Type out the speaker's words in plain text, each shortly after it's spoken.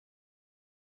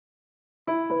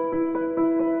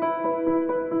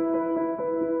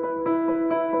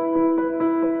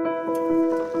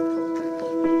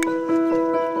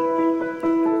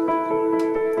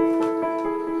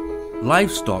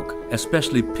Livestock,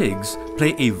 especially pigs,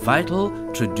 play a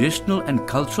vital traditional and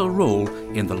cultural role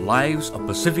in the lives of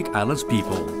Pacific Islands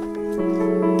people.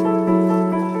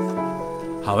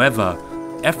 However,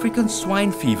 African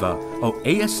Swine Fever, or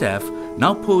ASF,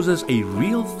 now poses a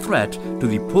real threat to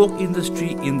the pork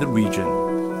industry in the region.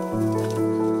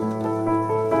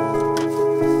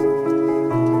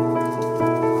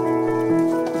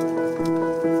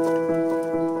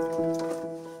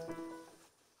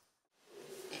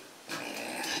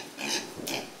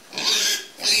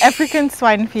 African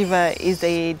swine fever is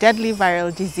a deadly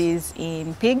viral disease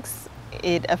in pigs.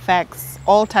 It affects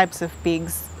all types of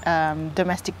pigs,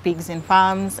 domestic pigs in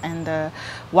farms and the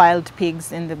wild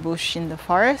pigs in the bush, in the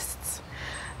forests.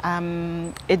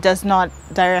 It does not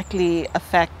directly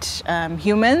affect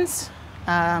humans,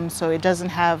 so it doesn't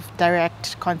have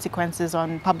direct consequences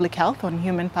on public health, on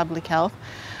human public health,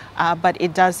 but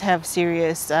it does have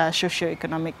serious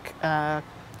socioeconomic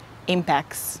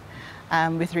impacts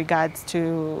with regards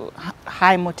to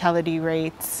high mortality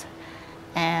rates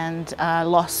and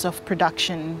loss of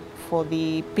production for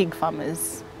the pig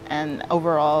farmers, and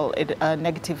overall it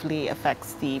negatively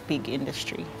affects the pig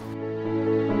industry.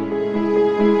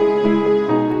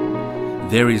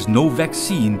 There is no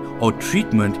vaccine or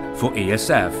treatment for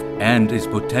ASF, and its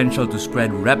potential to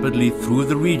spread rapidly through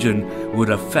the region would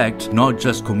affect not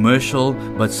just commercial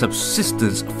but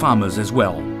subsistence farmers as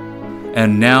well.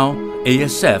 And now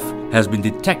ASF has been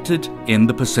detected in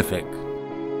the Pacific.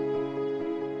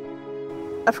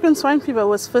 African swine fever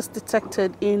was first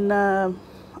detected in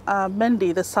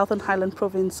Mendi, the southern highland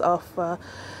province of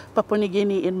Papua New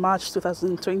Guinea in March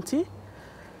 2020.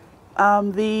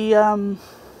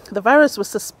 The virus was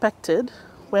suspected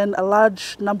when a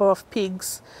large number of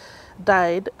pigs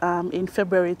died in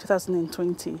February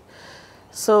 2020.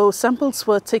 So samples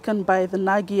were taken by the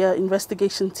Nagia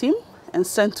investigation team and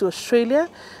sent to Australia,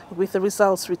 with the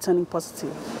results returning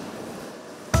positive.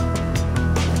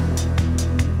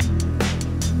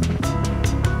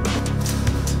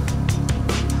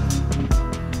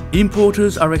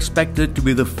 Importers are expected to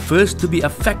be the first to be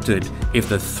affected if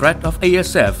the threat of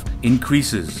ASF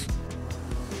increases.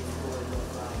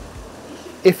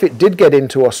 If it did get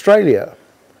into Australia,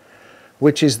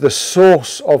 which is the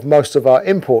source of most of our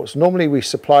imports, normally we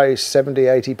supply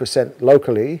 70–80%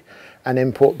 locally and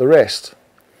import the rest.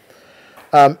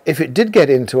 If it did get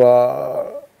into our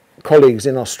colleagues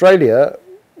in Australia,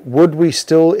 would we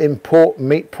still import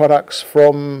meat products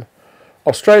from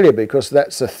Australia? Because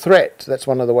that's a threat. That's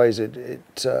one of the ways it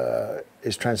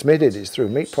is transmitted, is through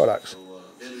meat products.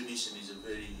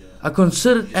 A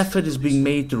concerted effort is being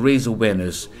made to raise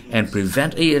awareness and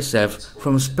prevent ASF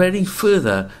from spreading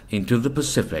further into the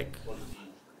Pacific.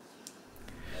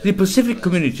 The Pacific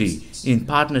community, in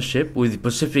partnership with the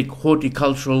Pacific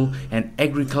Horticultural and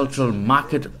Agricultural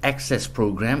Market Access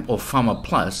Program, or PHAMA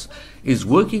Plus, is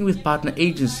working with partner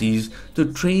agencies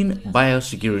to train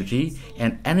biosecurity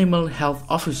and animal health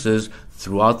officers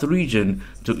throughout the region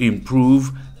to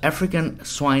improve African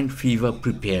swine fever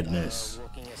preparedness.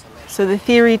 So the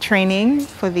theory training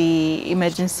for the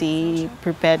emergency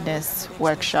preparedness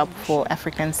workshop for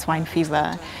African swine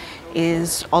fever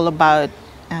is all about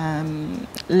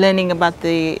learning about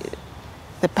the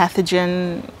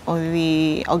pathogen or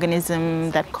the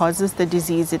organism that causes the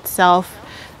disease itself,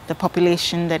 the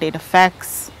population that it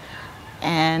affects,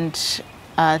 and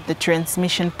the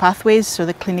transmission pathways, so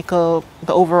the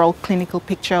overall clinical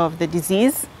picture of the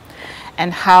disease,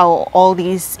 and how all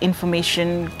these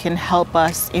information can help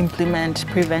us implement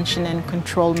prevention and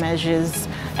control measures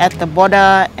at the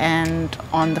border and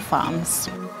on the farms.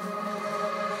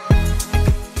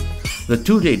 The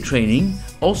two-day training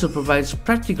also provides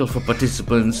practical for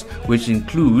participants, which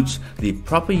includes the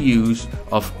proper use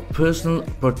of personal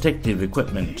protective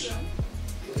equipment.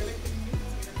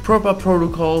 Proper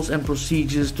protocols and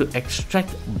procedures to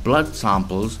extract blood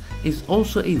samples is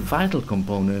also a vital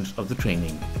component of the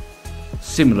training.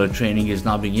 Similar training is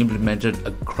now being implemented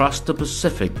across the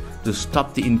Pacific to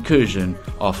stop the incursion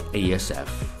of ASF.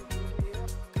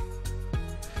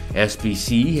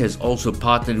 SPC has also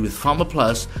partnered with PHAMA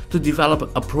Plus to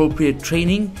develop appropriate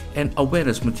training and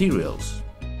awareness materials.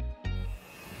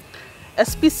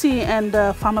 SPC and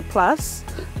PHAMA Plus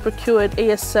procured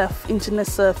ASF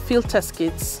indigenous field test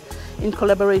kits in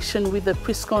collaboration with the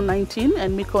PRISCO-19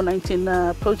 and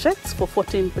MICO-19 projects for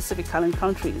 14 Pacific Island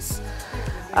countries.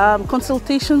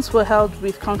 Consultations were held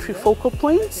with country focal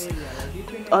points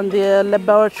on their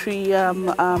laboratory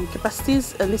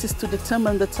capacities, and this is to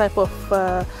determine the type of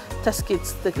test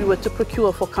kits that we were to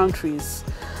procure for countries.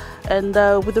 And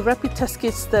with the rapid test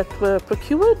kits that were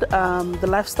procured, the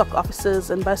Livestock Officers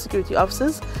and Biosecurity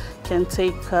Officers can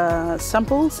take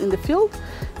samples in the field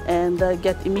and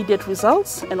get immediate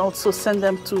results, and also send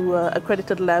them to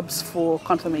accredited labs for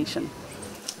confirmation.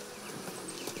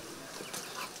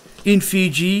 In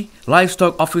Fiji,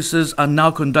 livestock officers are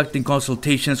now conducting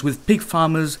consultations with pig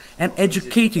farmers and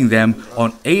educating them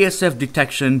on ASF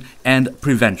detection and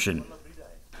prevention.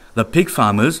 The pig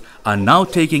farmers are now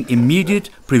taking immediate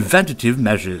preventative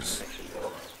measures.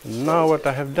 Now what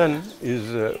I have done is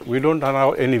we don't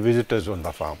allow any visitors on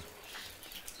the farm,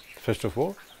 first of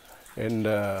all. And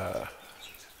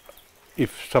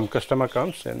if some customer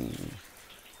comes, and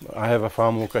I have a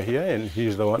farm worker here, and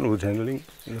he's the one who's handling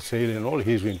the sale and all,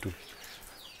 he's going to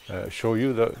show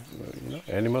you the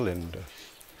animal, and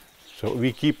so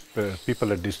we keep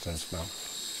people at distance now.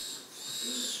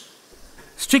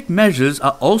 Strict measures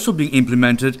are also being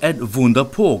implemented at Vunda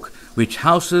Pork, which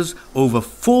houses over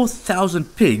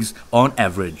 4,000 pigs on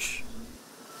average.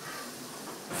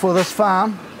 For this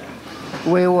farm,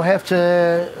 we will have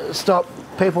to stop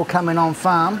people coming on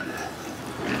farm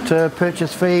to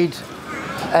purchase feed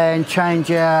and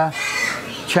change our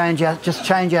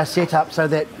setup so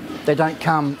that they don't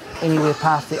come anywhere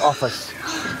past the office.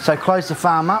 So close the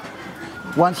farm up.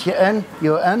 Once you're in,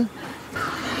 you're in.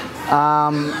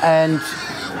 And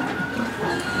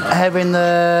having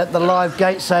the live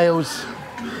gate sales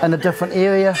in a different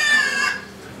area,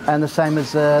 and the same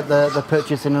as the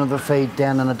purchasing of the feed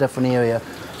down in a different area,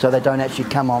 so they don't actually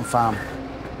come on farm.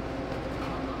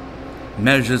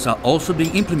 Measures are also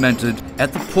being implemented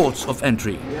at the ports of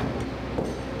entry.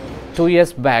 2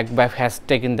 years back, BAF has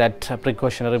taken that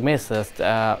precautionary measures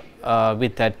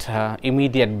with that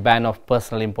immediate ban of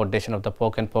personal importation of the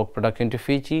pork and pork product into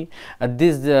Fiji.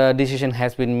 This decision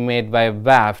has been made by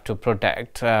BAF to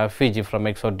protect Fiji from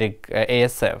exotic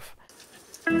ASF.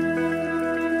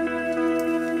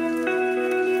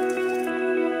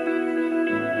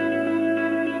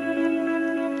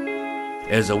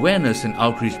 As awareness and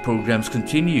outreach programs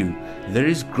continue, there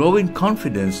is growing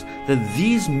confidence that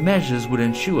these measures would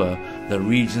ensure the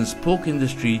region's pork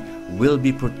industry will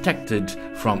be protected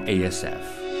from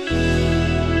ASF.